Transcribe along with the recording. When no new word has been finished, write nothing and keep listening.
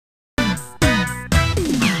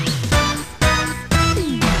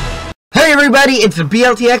Hi everybody, it's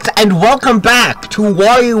B.L.T.X and welcome back to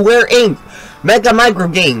WarioWare Inc. Mega Micro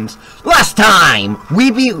Games. Last time,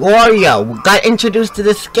 we beat Wario, got introduced to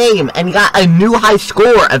this game, and got a new high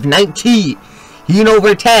score of 19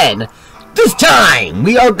 over 10. This time,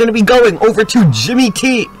 we are going to be going over to Jimmy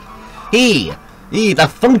T. He, the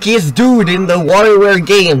funkiest dude in the WarioWare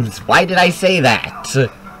games. Why did I say that?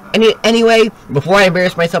 Anyway, before I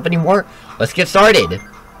embarrass myself anymore, let's get started.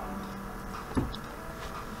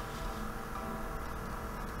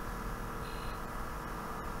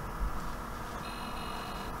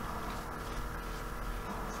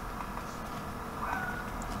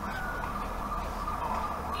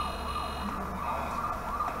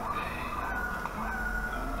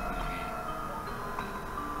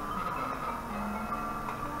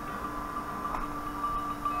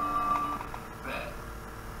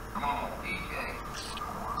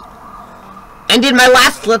 And in my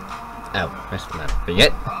last flip... Oh, let's not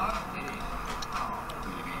forget.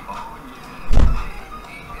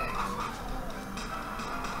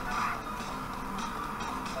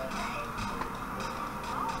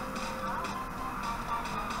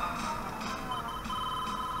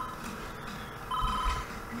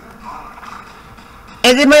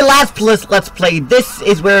 And in my last Let's Play, this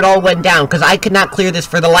is where it all went down, because I could not clear this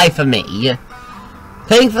for the life of me.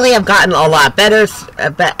 Thankfully, I've gotten a lot better.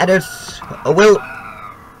 We'll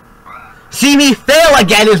see me fail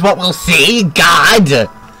again is what we'll see. God.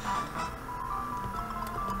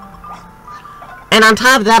 And on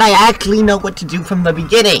top of that, I actually know what to do from the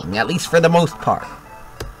beginning, at least for the most part.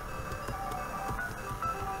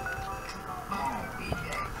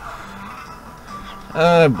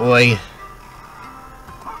 Oh boy.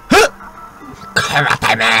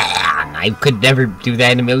 Karate Man! I could never do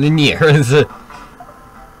that in a million years.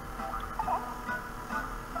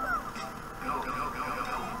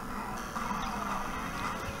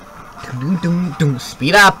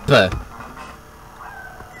 Speed up!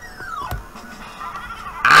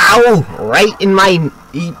 Ow! Right in my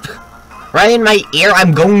ear.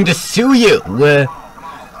 I'm going to sue you. It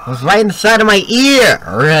was right in the side of my ear.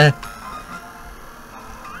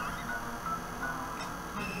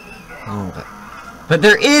 But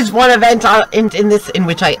there is one event in this in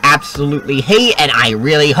which I absolutely hate, and I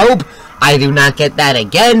really hope I do not get that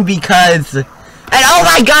again because. And oh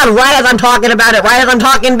my god, right as I'm talking about it,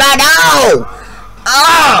 no!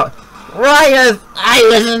 Oh! Right as I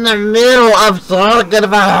was in the middle of talking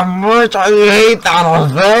about how much I hate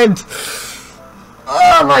that event.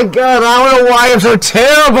 Oh my god, I don't know why I'm so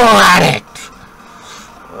terrible at it.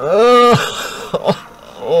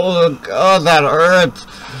 Oh god, that hurts.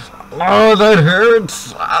 Oh, that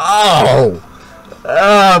hurts. Oh!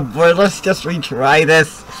 Oh boy, let's just retry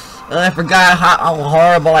this. I forgot how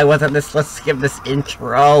horrible I was at this. Let's skip this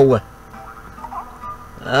intro.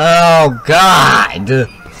 Oh, God.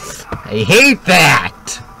 I hate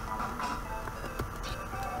that.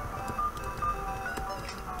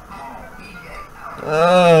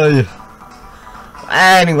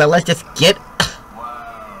 Anyway, let's just get...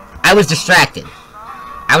 I was distracted.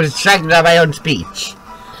 By my own speech.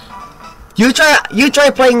 You try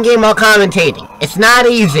playing a game while commentating. It's not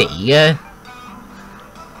easy.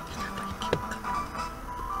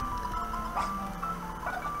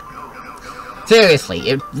 Seriously,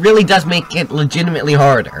 it really does make it legitimately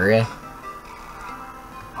harder.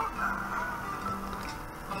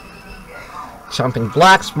 Jumping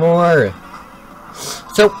blocks more.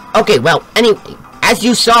 So, okay, well, anyway, as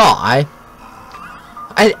you saw in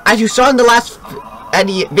the last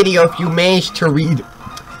video, if you managed to read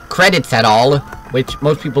credits at all, which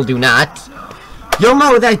most people do not, you'll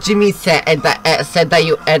know that Jimmy said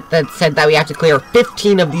that we have to clear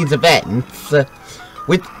 15 of these events.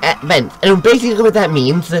 With events, and basically what that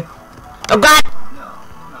means, oh god!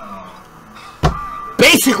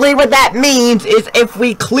 Basically what that means is if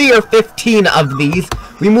we clear 15 of these,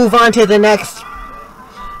 we move on to the next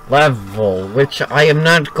level, which I am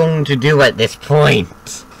not going to do at this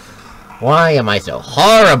point. Why am I so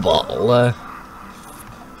horrible?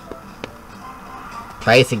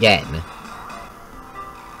 Try this again.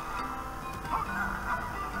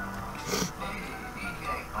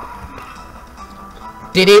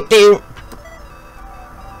 Do.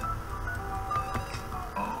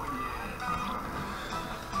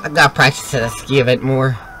 I gotta practice at a ski event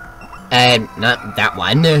more. And not that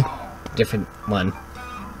one. Different one.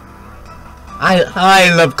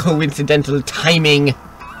 I love coincidental timing.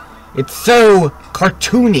 It's so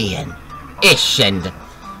cartoony-ish and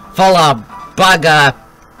full of bug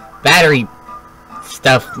battery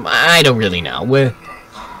stuff. I don't really know.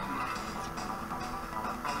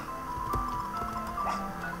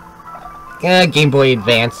 Game Boy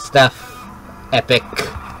Advance stuff. Epic.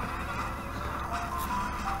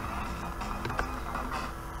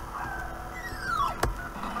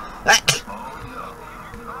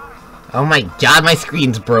 Oh my god, my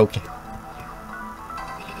screen's broken.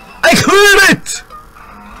 I cleared it!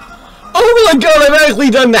 Oh my god, I've actually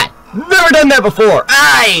done that! Never done that before!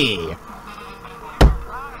 Aye!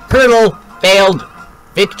 Hurdle, failed,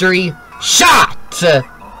 victory, shot!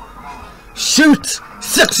 Shoot,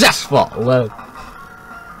 successful!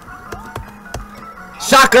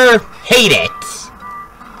 Soccer, hate it!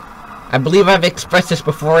 I believe I've expressed this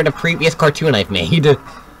before in a previous cartoon I've made.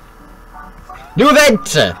 New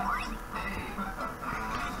event!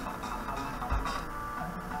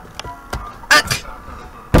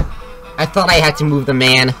 I thought I had to move the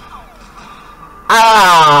man.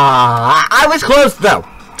 I was close though.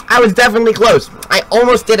 I was definitely close. I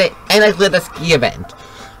almost did it, and I cleared the ski event.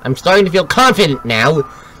 I'm starting to feel confident now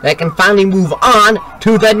that I can finally move on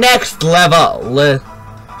to the next level.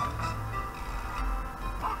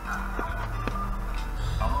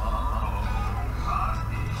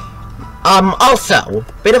 Also,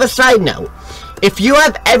 bit of a side note. If you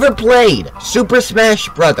have ever played Super Smash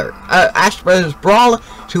Bros. Bros. Brawl,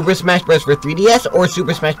 Super Smash Bros. For 3DS, or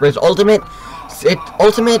Super Smash Bros. Ultimate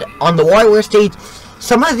on the WarioWare stage,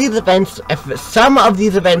 some of these events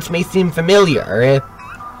may seem familiar.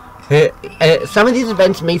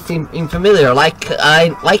 Like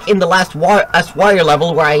in the last Wario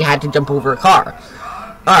level where I had to jump over a car.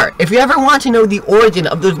 Alright, if you ever want to know the origin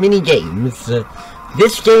of those mini games,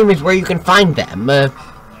 this game is where you can find them.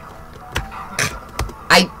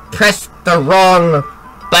 I pressed the wrong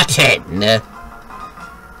button.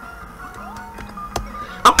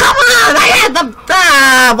 Oh, come on! I had the...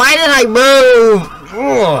 why did I move?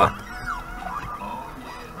 Ugh.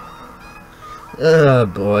 Oh,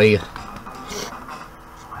 boy.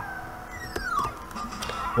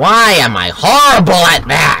 Why am I horrible at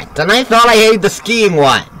that? And I thought I hated the skiing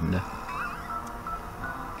one.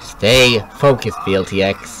 Stay focused,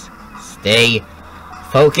 B.L.T.X. Stay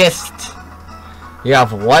focused. You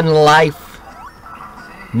have one life.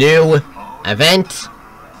 New event.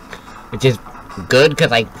 Which is good,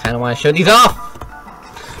 because I kind of want to show these off.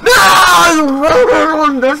 No!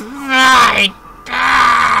 On the side!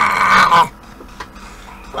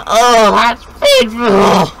 Oh, that's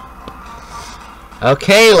painful!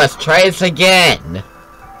 Okay, let's try this again.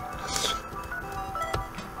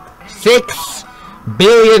 6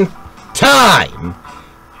 billion time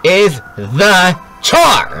is the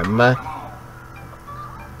charm.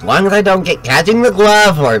 As long as I don't get catching the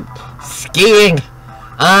glove or skiing,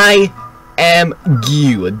 I am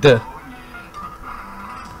good.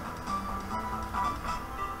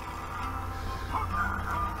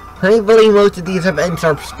 Thankfully, most of these events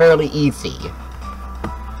are fairly easy.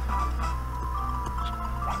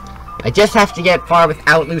 I just have to get far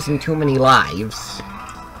without losing too many lives.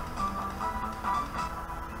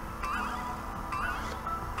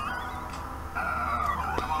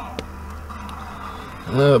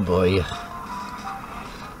 Oh boy.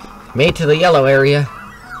 Made to the yellow area.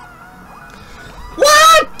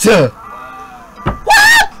 What? What?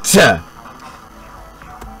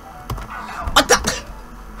 What the?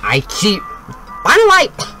 Why do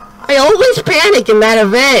I always panic in that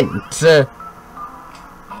event.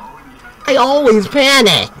 I always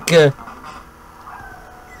panic.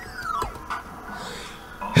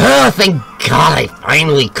 Oh, thank God I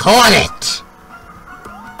finally caught it.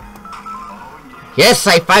 Yes,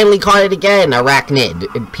 I finally caught it again, arachnid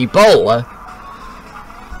people.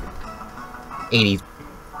 80s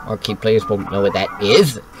arcade players won't know what that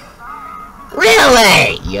is.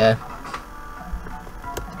 Really?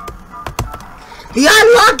 The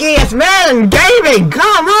unluckiest man in gaming,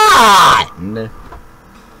 come on!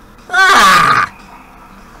 Ah!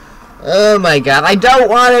 Oh my god, I don't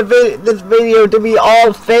want this video to be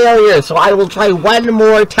all failure, so I will try one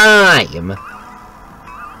more time.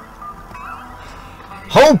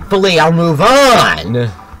 Hopefully I'll move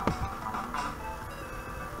on.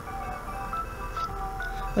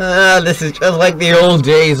 This is just like the old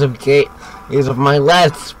days of my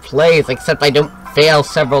Let's Plays, except I don't fail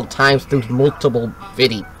several times through multiple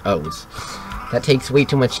videos. That takes way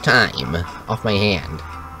too much time off my hand.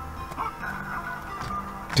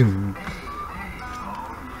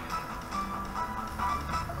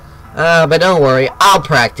 But don't worry, I'll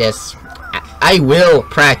practice. I will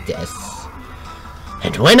practice.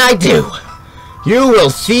 And when I do, you will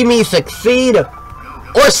see me succeed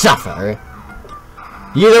or suffer.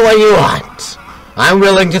 Either way you want. I'm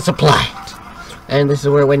willing to supply it. And this is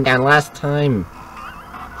where it went down last time.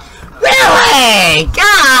 Really?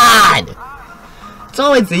 God! It's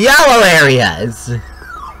always the yellow areas.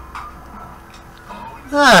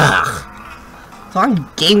 Ugh. Long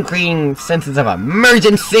game creating senses of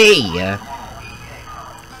emergency.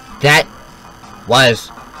 That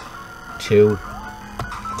was too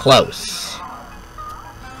close.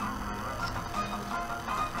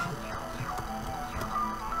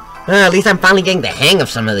 At least I'm finally getting the hang of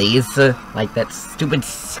some of these. Like that stupid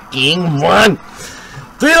skiing one.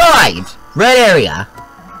 3 lives! Red area.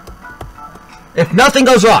 If nothing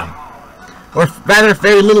goes wrong. Or rather, if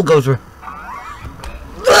very little goes wrong.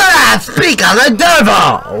 Ah, speak of the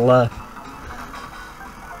devil!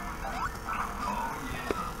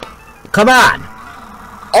 Come on!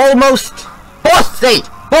 Almost! Boss state!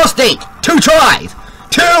 Boss state! 2 tries!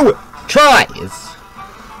 2 tries!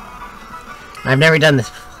 I've never done this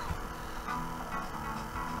before.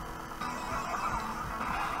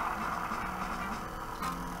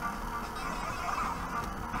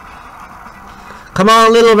 Come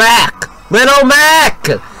on, Little Mac! Little Mac!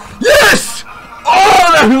 Yes!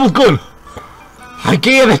 Oh, that feels good! I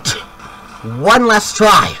gave it one last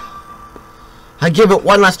try. I give it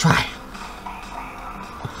one last try.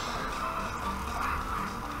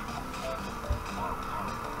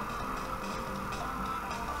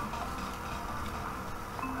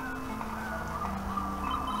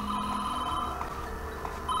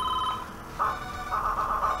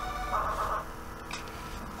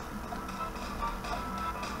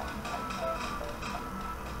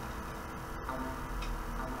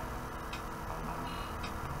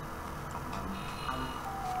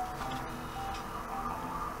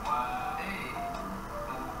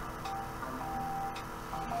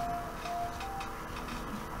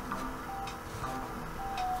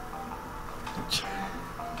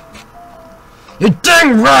 You're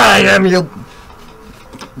dang right, you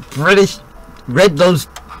British, red those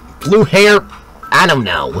blue hair, I don't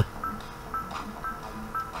know.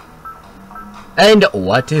 And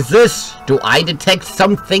what is this? Do I detect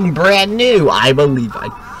something brand new? I believe I...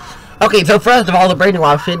 Okay, so first of all, the brand new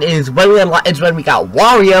option is when we got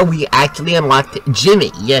Wario, we actually unlocked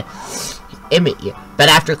Jimmy. But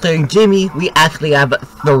after clearing Jimmy, we actually have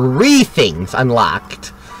 3 things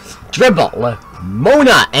unlocked. Dribble,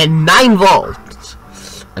 Mona, and 9 Volt.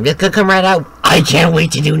 I'm just gonna come right out. I can't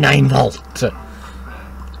wait to do 9 Volt.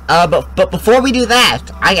 But before we do that,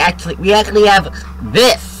 we actually have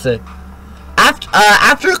this.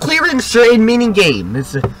 After clearing certain mini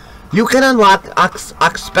games, you can unlock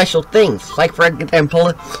special things. Like for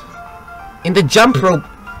example, in the jump rope,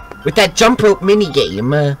 with that jump rope mini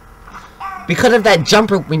game. Because of that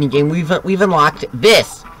jump rope mini game, we've unlocked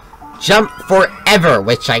this, Jump Forever,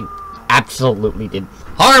 which I absolutely did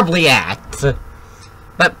horribly at.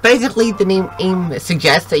 But basically, the name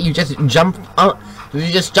suggests that you just jump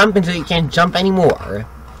until you can't jump anymore.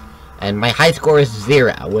 And my high score is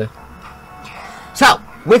 0. So,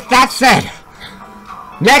 with that said,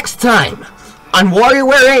 next time on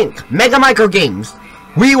WarioWare Inc. Mega Micro Games,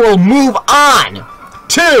 we will move on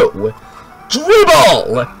to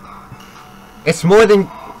Dribble. It's more than...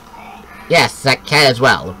 Yes, that cat as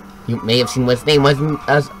well. You may have seen what his name was in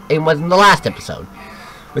the last episode.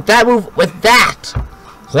 With that,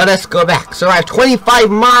 let us go back. So I have 25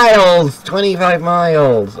 miles! 25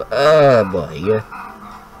 miles! Oh boy.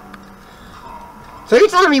 So you're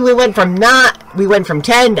telling me we went from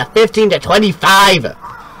 10 to 15 to 25?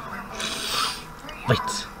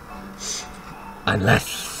 Wait.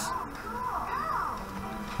 Unless...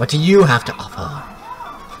 What do you have to offer?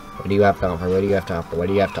 What do you have to offer? What do you have to offer? What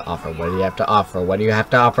do you have to offer? What do you have to offer? What do you have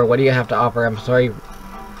to offer? What do you have to offer? I'm sorry.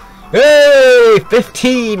 Hey!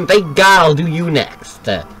 15! Thank God, I'll do you next.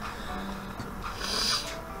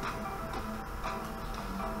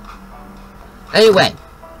 Anyway,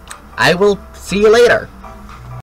 I will see you later.